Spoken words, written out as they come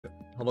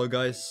Hello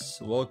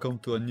guys, welcome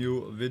to a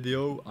new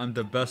video. I'm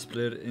the best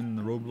player in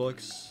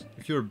Roblox.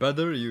 If you're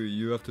better,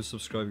 you have to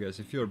subscribe, guys.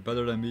 If you're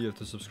better than me, you have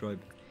to subscribe.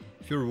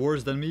 If you're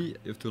worse than me,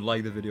 you have to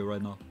like the video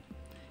right now.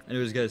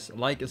 Anyways guys,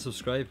 like and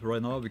subscribe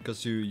right now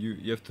because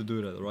you have to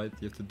do that, right?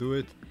 You have to do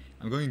it.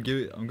 I'm going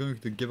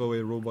to give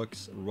away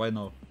Robux right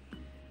now.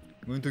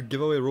 I'm going to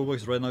give away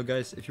Robux right now,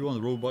 guys. If you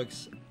want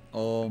Robux,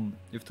 you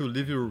have to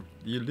leave your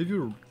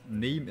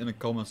name in the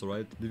comments,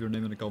 alright? Leave your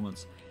name in the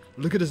comments.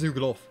 Look at this new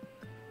glove.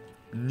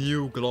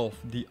 New glove,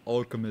 the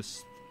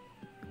Alchemist.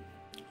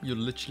 You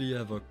literally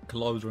have a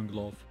cloud run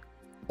glove.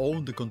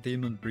 Own the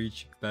containment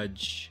breach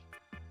badge.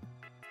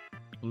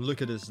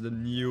 Look at this, the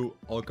new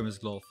Alchemist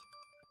glove.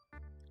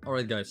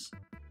 Alright guys,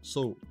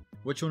 so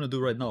what you want to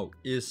do right now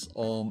is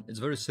it's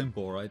very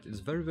simple, right? It's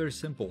very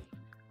simple.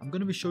 I'm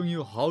gonna be showing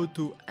you how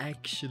to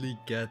actually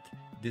get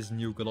this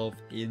new glove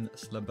in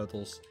slap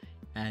battles,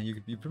 and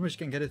you pretty much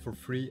can get it for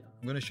free.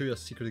 I'm gonna show you a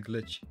secret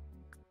glitch.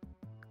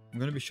 I'm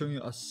gonna be showing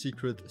you a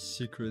secret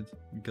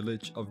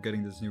glitch of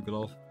getting this new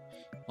glove.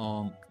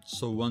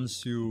 So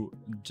once you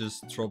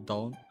just drop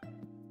down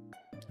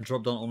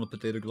on the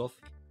potato glove.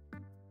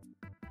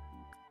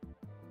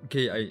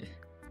 Okay,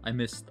 I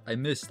missed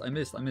again.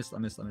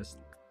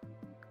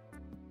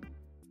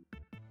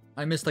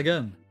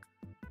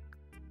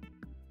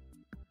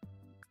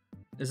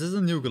 Is this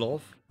a new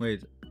glove?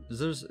 Wait, is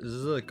this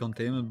a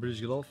containment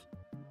breach glove?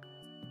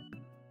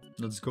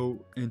 Let's go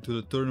into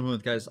the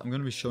tournament, guys. I'm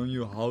gonna be showing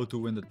you how to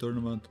win the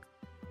tournament.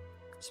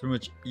 It's pretty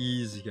much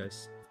easy,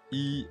 guys.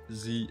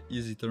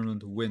 Easy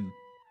tournament to win.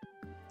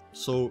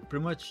 So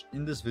pretty much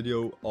in this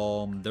video,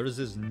 there is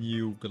this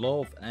new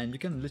glove, and you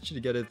can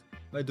literally get it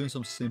by doing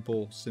some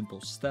simple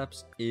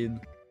steps in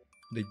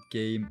the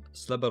game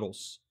slap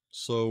battles.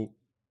 So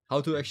how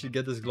to actually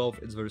get this glove?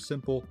 It's very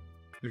simple.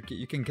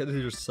 You can get it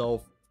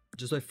yourself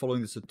just by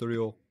following this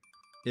tutorial.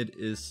 It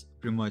is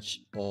pretty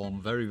much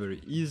very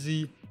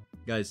easy.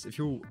 Guys, if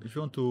you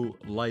want to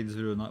like this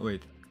video, not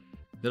wait.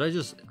 Did I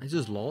just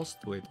lost?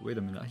 Wait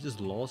a minute. I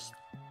just lost.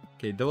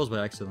 Okay, that was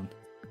by accident.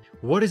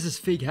 What is this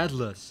fake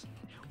headless?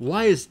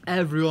 Why is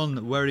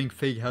everyone wearing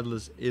fake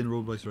headless in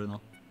Roblox right now?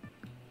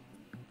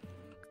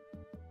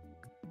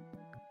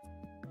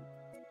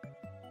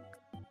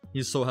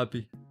 He's so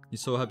happy.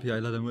 He's so happy I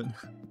let him win.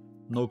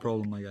 No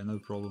problem, my guy, no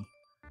problem.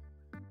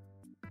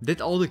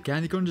 Did all the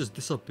candy corn just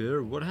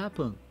disappear? What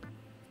happened?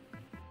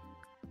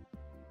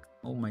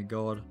 Oh my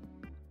god.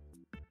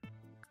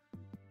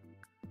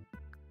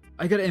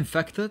 I got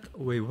infected?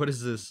 Wait, what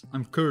is this?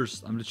 I'm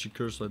cursed. I'm literally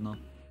cursed right now.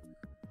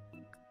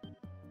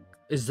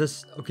 Is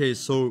this... Okay,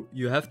 so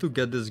you have to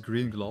get this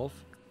green glove.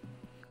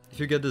 If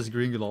you get this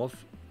green glove,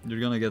 you're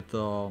gonna get...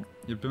 you're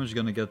pretty much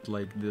gonna get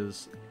like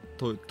this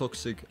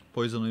toxic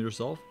poison on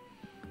yourself.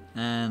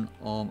 And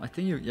I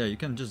think you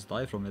can just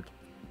die from it.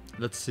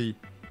 Let's see.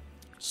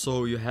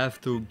 So you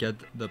have to get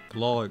the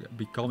plug,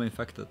 become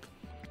infected.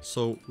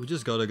 So we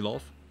just got a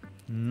glove.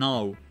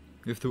 Now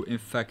we have to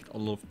infect a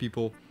lot of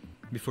people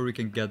before we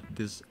can get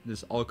this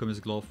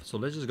alchemist glove. So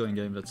let's just go in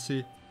game, let's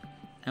see.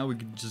 And we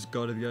just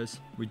got it, guys.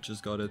 We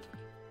just got it.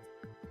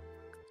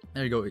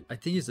 There you go. I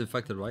think he's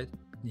infected, right?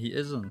 He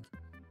isn't.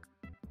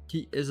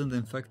 He isn't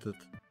infected.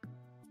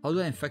 How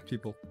do I infect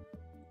people?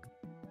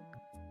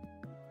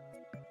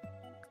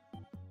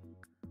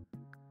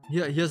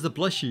 Yeah, he has the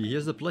plushie. He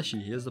has the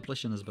plushie. He has the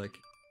plushie on his back.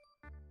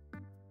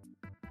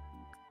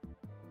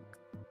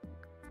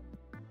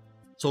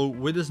 So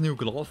with this new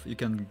glove, you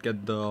can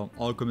get the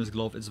Alchemist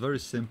glove. It's very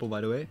simple,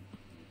 by the way.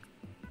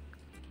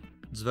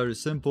 It's very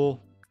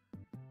simple.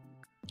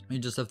 You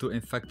just have to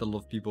infect a lot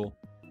of people.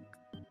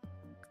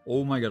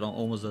 Oh my god, I'm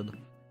almost dead.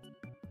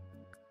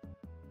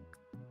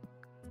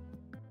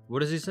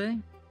 What is he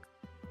saying?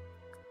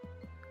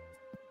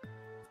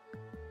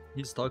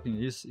 He's talking,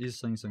 he's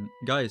saying something.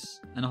 Guys,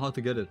 I know how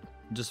to get it.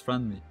 Just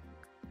friend me.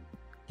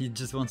 He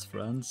just wants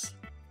friends.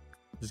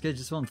 This guy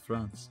just wants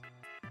friends.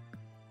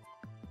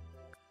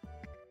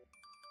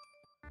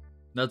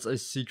 That's a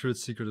secret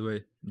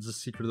way. It's a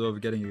secret way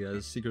of getting it, guys.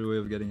 A secret way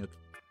of getting it.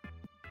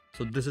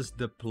 So this is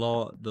the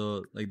plug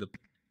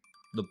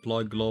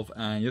glove,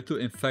 and you have to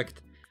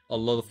infect a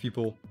lot of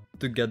people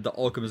to get the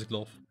Alchemist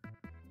glove.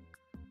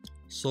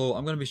 So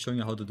I'm gonna be showing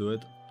you how to do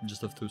it. You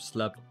just have to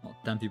slap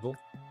 10 people.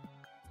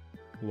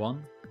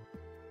 1.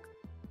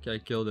 Okay, I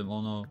killed him.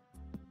 Oh no.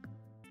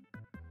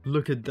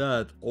 Look at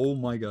that. Oh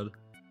my god.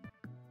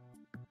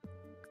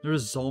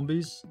 There's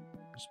zombies.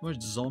 There's so much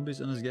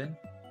zombies in this game.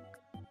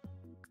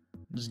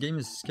 This game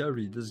is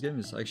scary. This game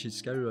is actually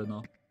scary right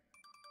now.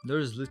 There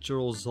is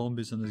literal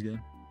zombies in this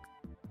game.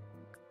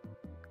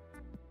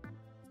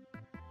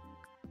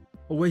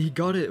 Oh wait, he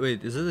got it.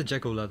 Wait, is it a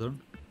jack-o'-lantern?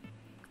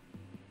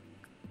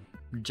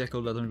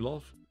 Jack-o'-lantern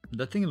glove?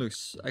 That thing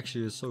looks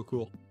actually so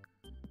cool.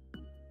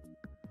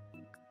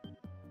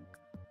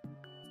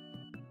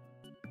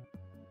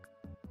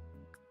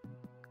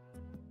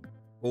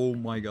 Oh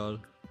my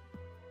god.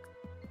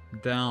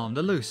 Damn,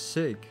 that looks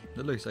sick.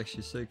 That looks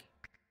actually sick.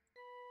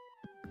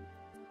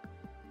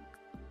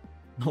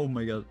 Oh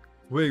my god.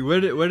 Wait, where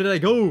did I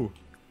go?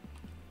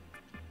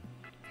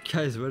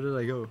 Guys, where did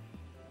I go?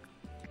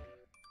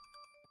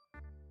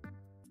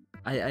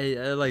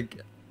 I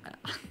like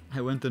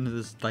I went into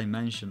this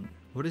dimension.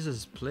 What is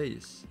this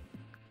place?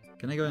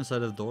 Can I go inside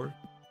the door?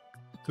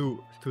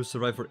 To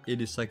survive for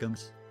 80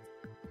 seconds.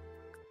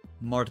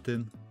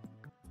 Martin,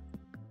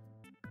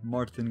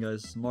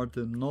 guys,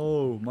 Martin,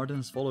 no,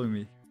 Martin's following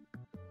me.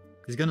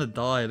 He's gonna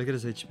die. Look at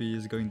his HP,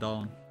 he's going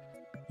down.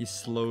 He's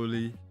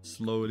slowly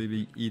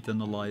being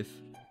eaten alive.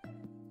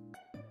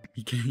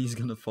 He's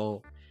gonna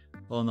fall.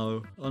 Oh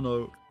no, oh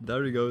no,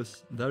 there he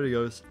goes,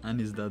 and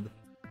he's dead.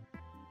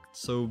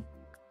 So,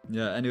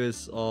 yeah,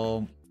 anyways,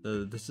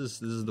 this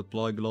is the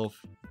plague glove.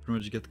 You pretty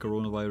much get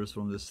coronavirus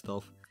from this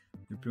stuff.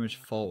 You pretty much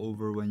fall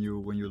over when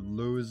you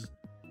lose.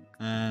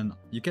 And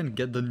you can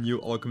get the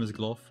new alchemist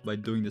glove by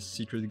doing the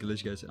secret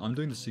glitch, guys. I'm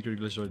doing the secret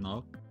glitch right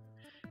now.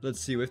 Let's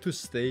see, we have to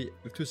stay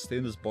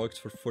in this box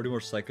for 40 more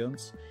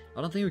seconds.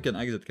 I don't think we can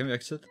exit. Can we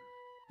exit?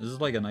 Is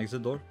this like an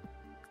exit door?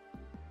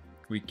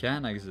 We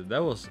can exit.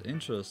 That was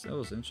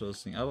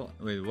interesting.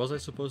 Wait, was I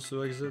supposed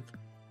to exit?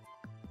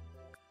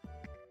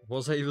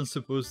 Was I even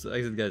supposed to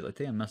exit, guys? I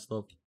think I messed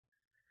up.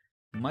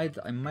 I might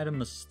have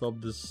messed up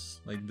this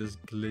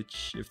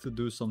glitch. You have to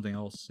do something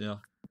else, yeah.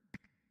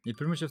 You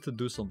pretty much have to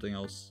do something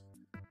else.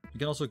 You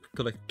can also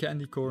collect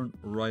candy corn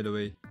right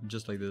away,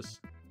 just like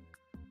this.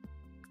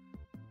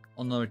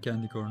 Another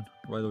candy corn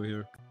right over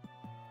here.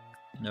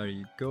 There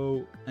you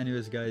go.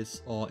 Anyways,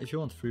 guys, if you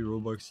want free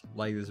Robux,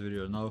 like this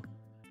video now.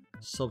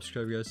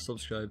 Subscribe, guys,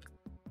 subscribe.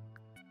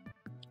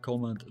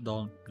 Comment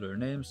down their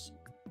names.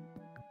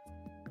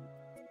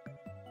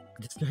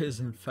 This guy is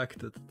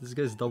infected. This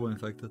guy is double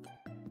infected.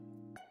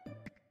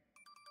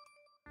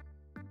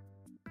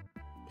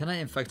 Can I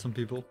infect some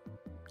people?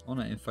 I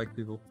wanna infect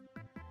people.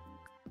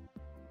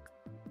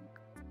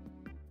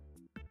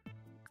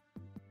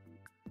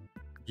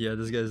 Yeah,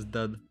 this guy is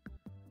dead.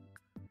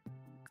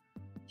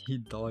 He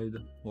died.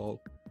 Wow.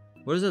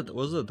 What is it?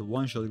 Was it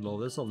one-shot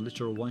glove? That's a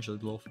literal one-shot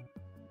glove.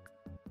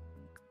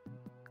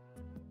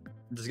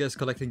 This guy's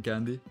collecting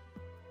candy.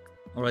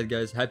 Alright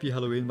guys, happy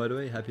Halloween, by the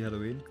way. Happy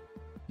Halloween.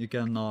 You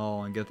can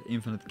get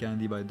infinite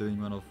candy by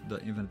doing one of the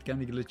infinite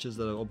candy glitches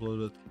that I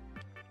uploaded.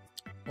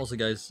 Also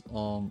guys,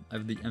 I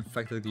have the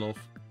infected glove.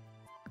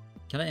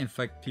 Can I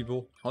infect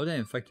people? How do I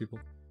infect people?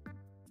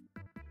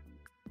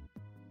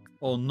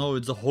 Oh no,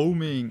 it's a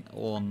homing.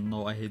 Oh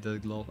no, I hate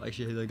that glove. I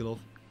actually hate that glove.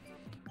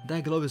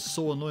 That glove is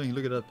so annoying.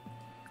 Look at that.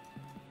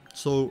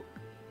 So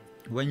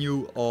when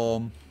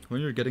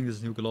you're getting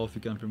this new glove, you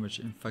can pretty much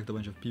infect a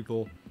bunch of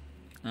people.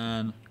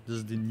 And this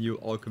is the new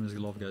alchemist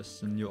glove,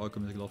 guys. The new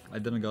alchemist glove. I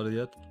didn't got it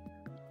yet,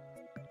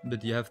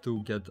 but you have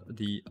to get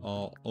the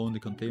own the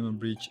containment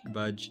breach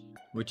badge,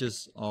 which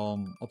is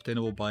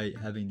obtainable by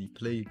having the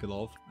plague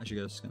glove. As you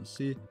guys can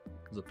see,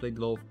 there's a plague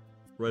glove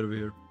right over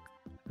here.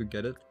 You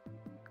get it.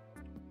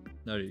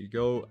 There you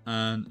go,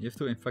 and you have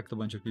to infect a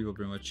bunch of people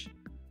pretty much.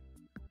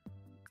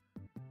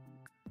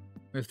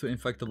 We have to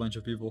infect a bunch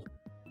of people.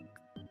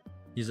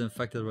 He's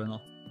infected right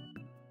now.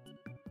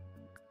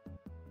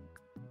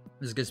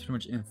 This guy's pretty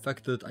much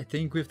infected. I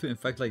think we have to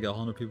infect like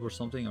 100 people or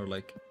something, or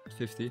like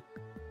 50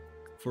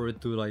 for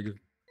it to like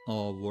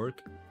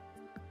work.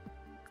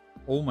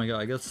 Oh my god,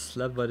 I got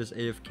slapped by this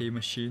AFK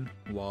machine.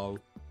 Wow.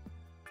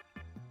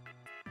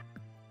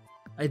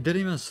 I didn't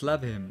even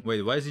slap him.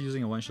 Wait, why is he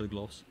using a one-shot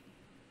gloves?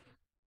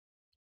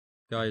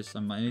 Guys, I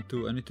need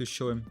to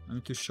show him. I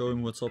need to show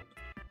him what's up.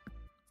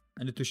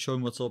 I need to show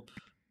him what's up.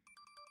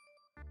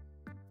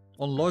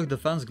 Unlock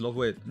defense glove.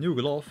 Wait, new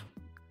glove?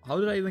 How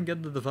did I even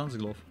get the defense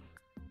glove?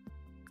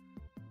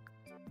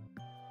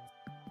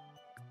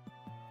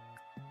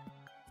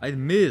 I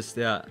missed.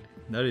 Yeah,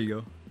 there you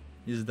go.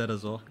 He's dead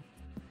as well.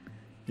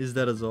 He's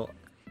dead as well.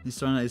 He's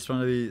trying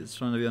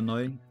to be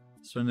annoying.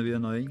 He's trying to be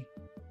annoying.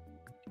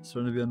 He's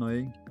trying to be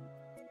annoying.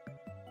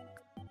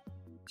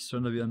 He's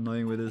trying to be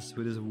annoying with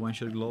his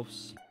one-shot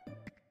gloves.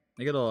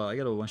 I got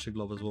a one-shot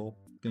glove as well.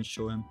 You can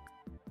show him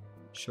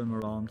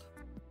around.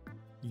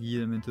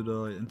 Yeet him into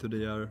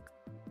the air.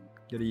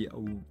 Get a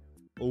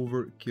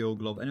overkill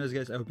glove. Anyways,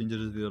 guys, I hope you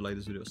enjoyed this video. Like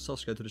this video,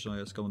 subscribe to the channel,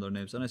 guys, comment their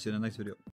names, and I see you in the next video.